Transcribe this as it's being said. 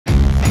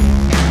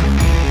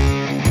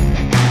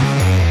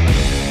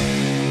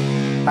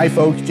Hi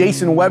folks,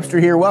 Jason Webster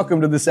here. Welcome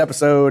to this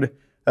episode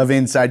of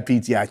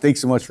InsidePTI. Thanks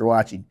so much for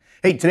watching.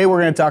 Hey, today we're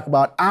going to talk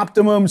about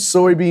optimum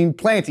soybean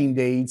planting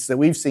dates that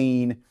we've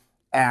seen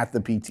at the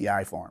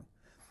PTI farm.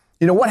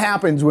 You know, what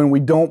happens when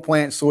we don't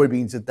plant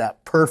soybeans at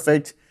that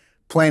perfect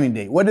planting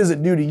date? What does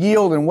it do to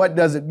yield, and what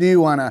does it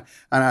do on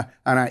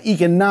an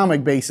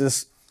economic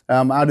basis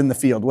out in the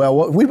field?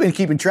 Well, we've been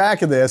keeping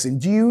track of this,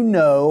 and do you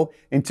know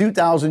in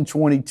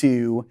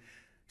 2022,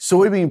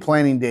 soybean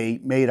planting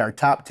date made our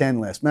top 10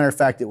 list. Matter of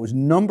fact, it was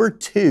number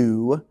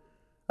 2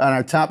 on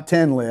our top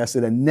 10 list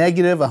at a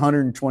negative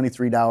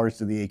 $123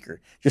 to the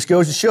acre. Just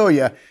goes to show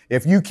you,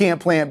 if you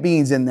can't plant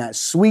beans in that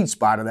sweet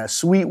spot or that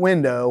sweet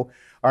window,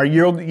 our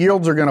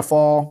yields are going to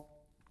fall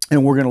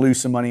and we're going to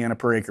lose some money on a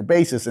per acre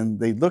basis, and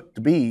they look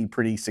to be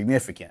pretty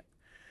significant.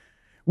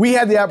 We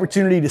had the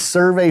opportunity to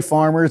survey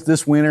farmers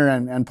this winter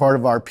and part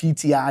of our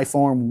PTI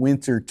farm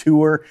winter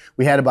tour.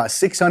 We had about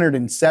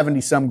 670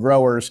 some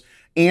growers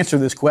answer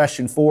this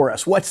question for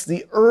us. What's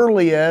the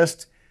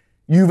earliest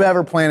you've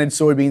ever planted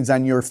soybeans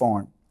on your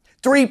farm?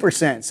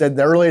 3% said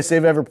the earliest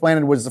they've ever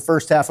planted was the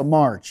first half of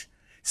March.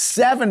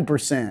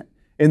 7%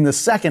 in the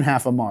second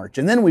half of March.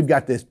 And then we've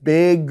got this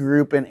big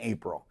group in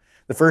April.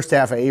 The first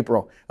half of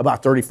April,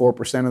 about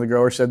 34% of the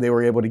growers said they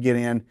were able to get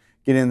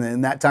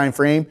in that time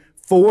frame.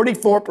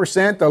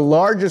 44%, the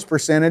largest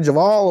percentage of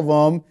all of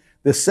them,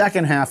 the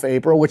second half of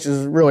April, which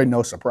is really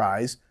no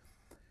surprise.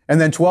 And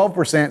then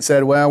 12%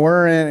 said, well,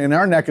 we're in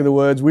our neck of the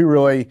woods, we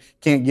really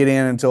can't get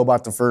in until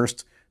about the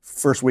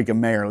first week of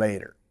May or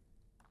later.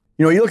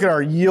 You know, you look at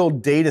our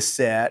yield data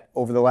set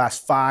over the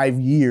last 5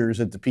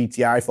 years at the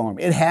PTI farm,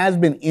 it has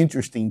been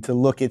interesting to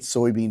look at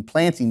soybean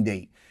planting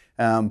date.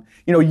 You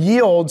know,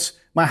 yields,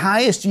 my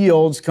highest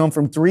yields come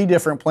from 3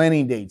 different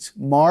planting dates: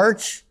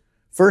 March,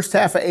 first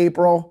half of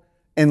April,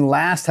 and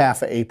last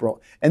half of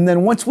April. And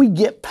then once we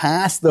get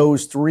past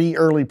those 3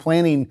 early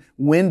planting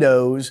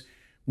windows,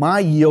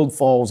 my yield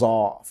falls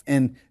off.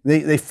 And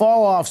they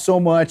fall off so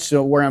much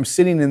so where I'm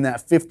sitting in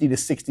that 50 to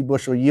 60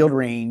 bushel yield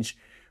range,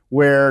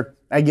 where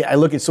I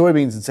look at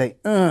soybeans and say,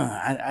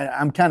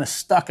 I'm kind of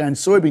stuck on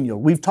soybean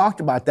yield. We've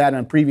talked about that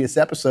on previous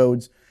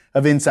episodes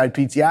of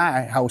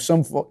InsidePTI, how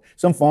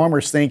some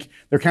farmers think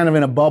they're kind of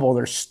in a bubble,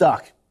 they're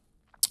stuck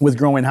with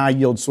growing high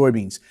yield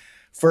soybeans.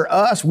 For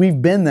us,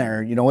 we've been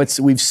there, you know,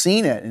 we've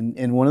seen it.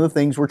 And one of the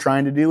things we're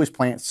trying to do is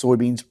plant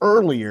soybeans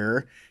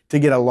earlier to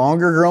get a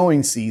longer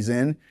growing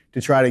season, to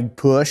try to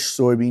push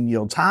soybean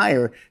yields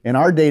higher, and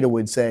our data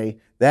would say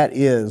that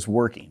is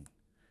working.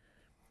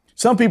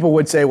 Some people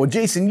would say, well,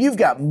 Jason, you've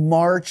got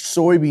March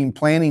soybean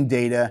planting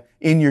data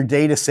in your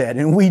data set,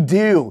 and we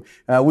do.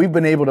 We've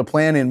been able to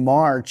plant in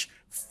March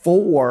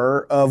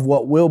 4 of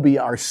what will be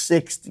our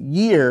 6th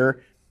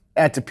year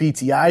at the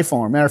PTI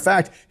farm. Matter of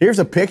fact, here's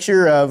a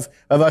picture of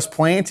us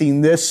planting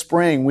this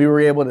spring. We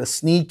were able to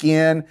sneak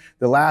in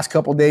the last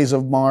couple days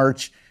of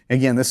March.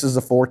 Again, this is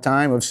the 4th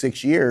time of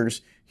 6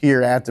 years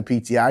here at the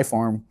PTI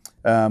farm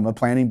of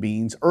planting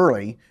beans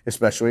early,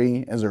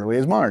 especially as early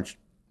as March.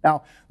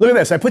 Now, look at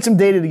this. I put some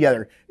data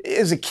together.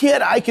 As a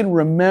kid, I can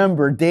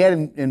remember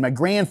Dad and my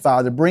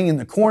grandfather bringing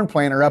the corn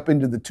planter up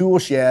into the tool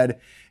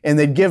shed, and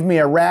they'd give me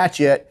a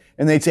ratchet,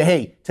 and they'd say,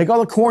 hey, take all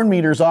the corn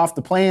meters off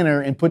the planter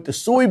and put the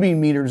soybean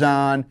meters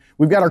on.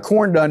 We've got our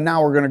corn done.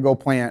 Now we're going to go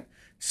plant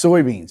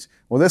soybeans.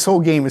 Well, this whole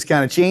game has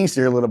kind of changed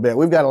here a little bit.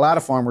 We've got a lot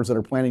of farmers that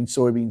are planting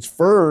soybeans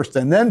first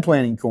and then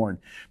planting corn.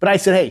 But I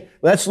said, hey,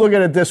 let's look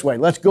at it this way.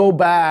 Let's go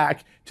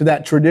back to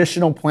that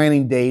traditional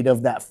planting date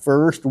of that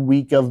first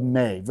week of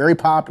May. Very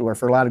popular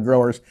for a lot of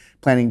growers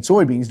planting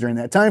soybeans during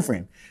that time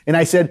frame. And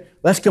I said,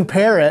 let's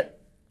compare it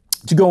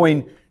to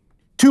going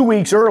 2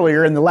 weeks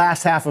earlier in the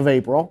last half of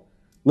April.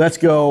 Let's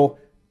go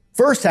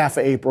first half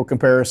of April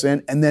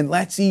comparison, and then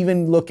let's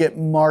even look at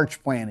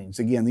March plantings.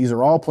 Again, these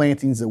are all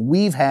plantings that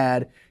we've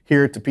had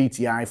here at the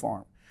PTI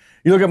farm.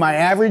 You look at my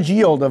average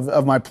yield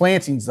of my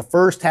plantings, the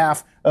first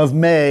half of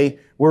May,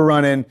 we're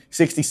running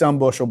 60 some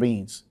bushel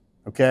beans.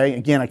 Okay,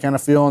 again, I kind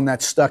of feel in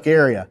that stuck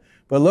area.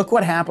 But look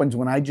what happens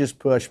when I just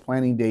push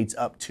planting dates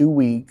up 2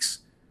 weeks,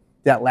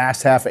 that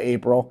last half of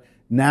April.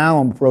 Now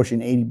I'm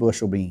approaching 80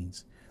 bushel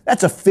beans.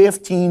 That's a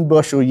 15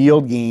 bushel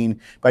yield gain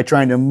by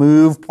trying to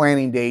move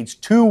planting dates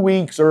 2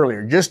 weeks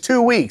earlier, just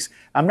 2 weeks.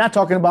 I'm not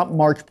talking about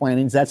March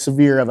plantings, that's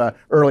severe of an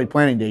early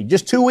planting date.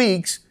 Just 2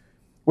 weeks,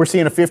 we're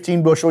seeing a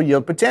 15 bushel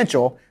yield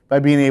potential by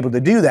being able to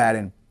do that.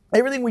 And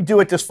everything we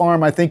do at this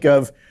farm, I think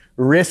of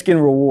risk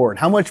and reward.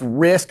 How much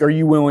risk are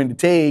you willing to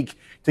take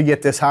to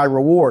get this high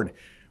reward?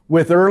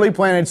 With early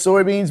planted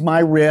soybeans, my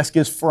risk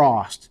is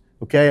frost,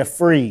 okay, a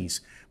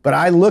freeze. But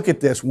I look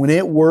at this, when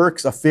it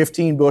works, a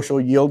 15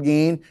 bushel yield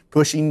gain,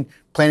 pushing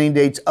planting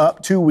dates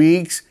up 2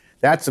 weeks,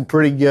 that's a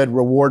pretty good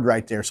reward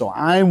right there. So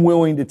I'm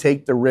willing to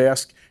take the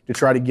risk to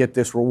try to get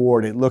this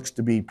reward. It looks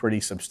to be pretty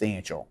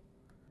substantial.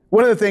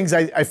 One of the things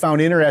I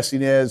found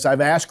interesting is I've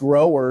asked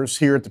growers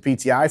here at the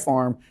PTI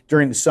farm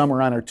during the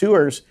summer on our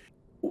tours,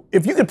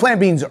 if you could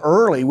plant beans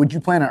early, would you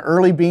plant an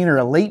early bean or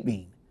a late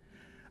bean?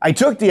 I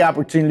took the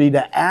opportunity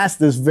to ask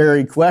this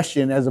very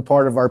question as a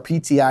part of our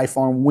PTI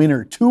farm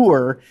winter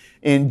tour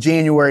in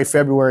January,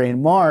 February,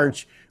 and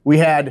March, We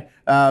had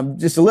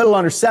just a little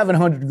under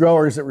 700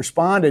 growers that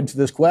responded to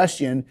this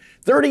question.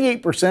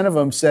 38% of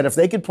them said if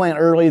they could plant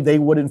early, they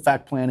would in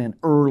fact plant an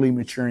early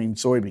maturing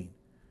soybean.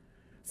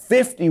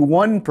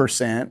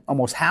 51%,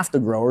 almost half the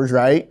growers,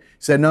 right,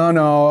 said,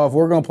 no, if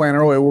we're going to plant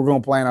early, we're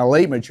going to plant a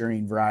late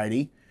maturing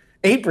variety.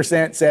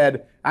 8%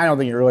 said, I don't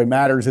think it really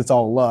matters, it's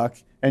all luck.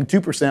 And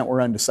 2%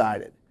 were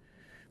undecided.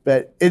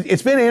 But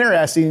it's been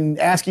interesting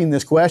asking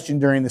this question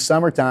during the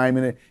summertime,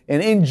 and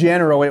in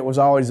general, it was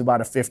always about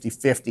a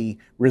 50-50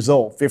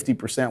 result.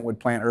 50% would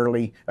plant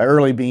early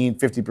bean,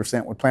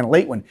 50% would plant a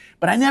late one.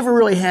 But I never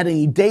really had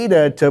any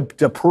data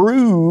to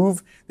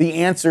prove the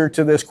answer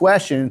to this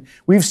question.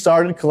 We've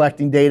started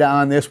collecting data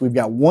on this. We've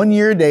got 1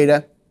 year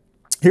data.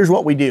 Here's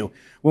what we do.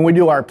 When we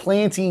do our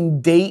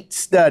planting date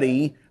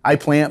study, I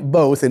plant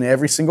both in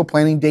every single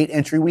planting date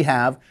entry we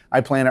have.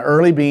 I plant an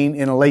early bean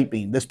and a late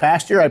bean. This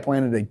past year, I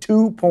planted a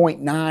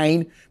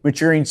 2.9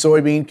 maturing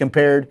soybean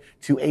compared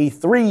to a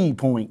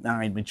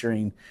 3.9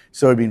 maturing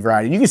soybean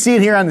variety. You can see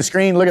it here on the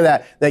screen. Look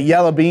at that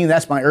yellow bean.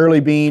 That's my early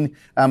bean,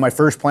 my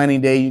first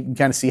planting day. You can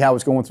kind of see how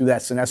it's going through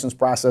that senescence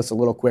process a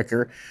little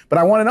quicker. But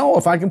I want to know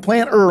if I can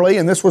plant early,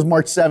 and this was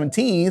March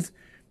 17th,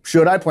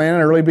 should I plant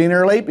an early bean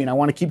or a late bean? I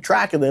want to keep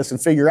track of this and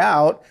figure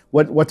out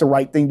what the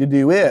right thing to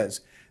do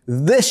is.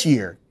 This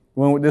year,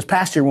 this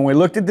past year, when we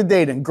looked at the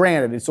data, and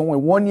granted, it's only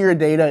 1 year of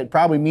data, it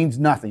probably means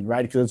nothing,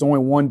 right? Because it's only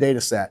one data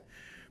set.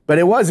 But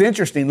it was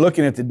interesting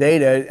looking at the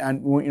data.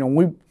 And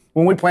when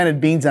we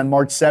planted beans on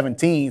March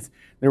 17th,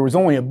 there was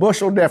only a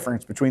bushel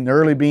difference between the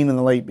early bean and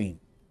the late bean.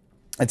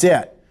 That's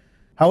it.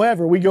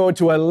 However, we go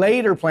to a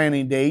later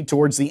planting date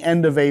towards the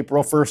end of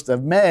April, 1st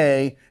of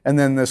May, and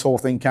then this whole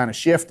thing kind of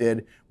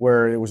shifted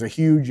where it was a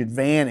huge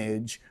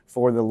advantage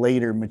for the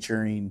later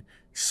maturing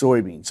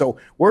soybean. So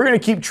we're going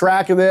to keep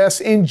track of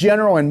this. In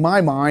general, in my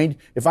mind,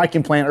 if I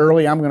can plant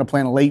early, I'm going to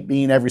plant a late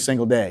bean every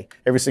single day,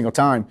 every single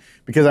time,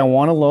 because I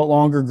want a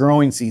longer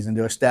growing season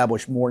to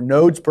establish more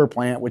nodes per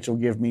plant, which will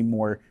give me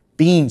more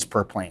beans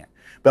per plant.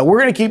 But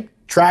we're going to keep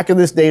track of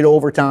this data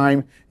over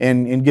time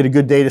and get a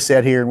good data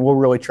set here, and we'll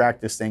really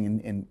track this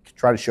thing and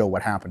try to show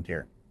what happened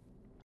here.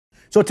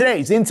 So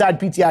today's Inside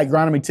PTI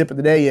agronomy tip of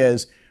the day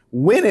is,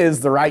 when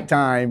is the right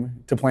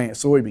time to plant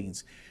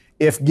soybeans?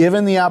 If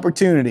given the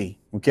opportunity,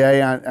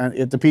 okay,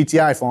 at the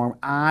PTI farm,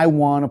 I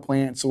want to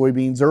plant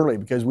soybeans early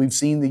because we've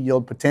seen the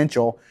yield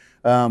potential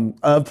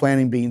of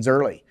planting beans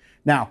early.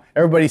 Now,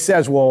 everybody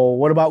says, well,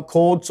 what about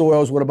cold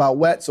soils? What about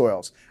wet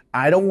soils?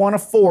 I don't want to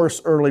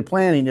force early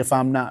planting if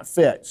I'm not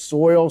fit.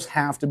 Soils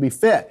have to be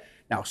fit.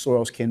 Now,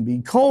 soils can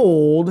be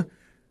cold,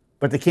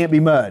 but they can't be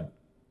mud.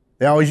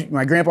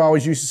 My grandpa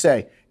always used to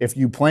say, if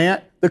you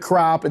plant the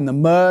crop in the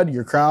mud,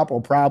 your crop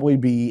will probably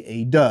be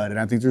a dud. And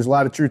I think there's a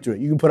lot of truth to it.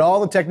 You can put all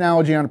the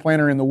technology on a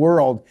planter in the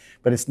world,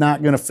 but it's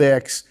not going to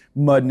fix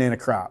mudding in a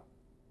crop.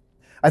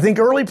 I think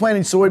early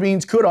planting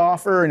soybeans could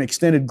offer an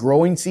extended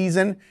growing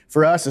season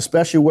for us,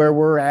 especially where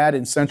we're at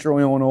in central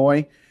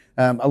Illinois.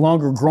 A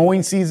longer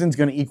growing season is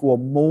going to equal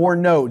more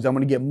nodes. I'm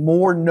going to get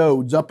more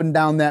nodes up and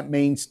down that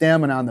main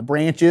stem and on the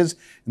branches,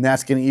 and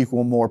that's going to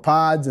equal more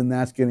pods, and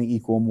that's going to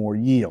equal more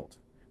yield.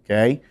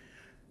 Okay?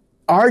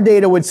 Our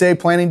data would say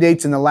planting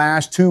dates in the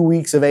last 2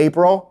 weeks of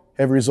April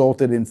have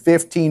resulted in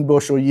 15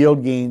 bushel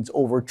yield gains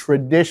over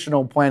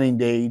traditional planting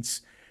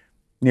dates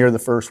near the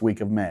first week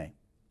of May.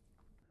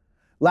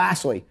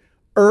 Lastly,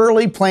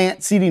 early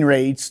plant seeding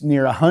rates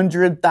near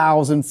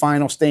 100,000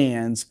 final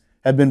stands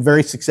have been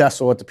very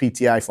successful at the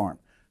PTI farm.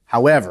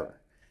 However,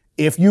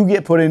 if you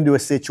get put into a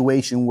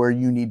situation where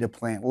you need to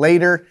plant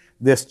later,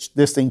 this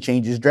thing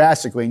changes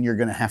drastically and you're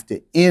going to have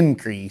to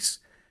increase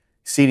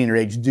seeding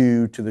rates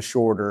due to the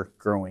shorter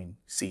growing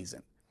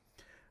season.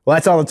 Well,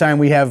 that's all the time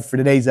we have for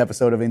today's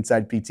episode of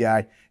Inside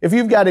PTI. If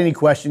you've got any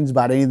questions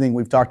about anything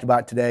we've talked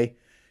about today,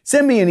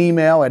 send me an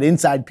email at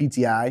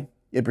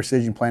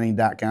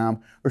InsidePTI@precisionplanting.com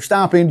or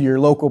stop into your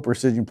local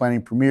Precision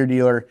Planting Premier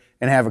dealer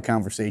and have a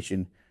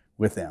conversation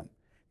with them.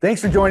 Thanks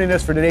for joining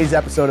us for today's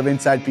episode of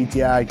Inside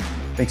PTI.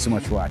 Thanks so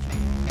much for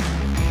watching.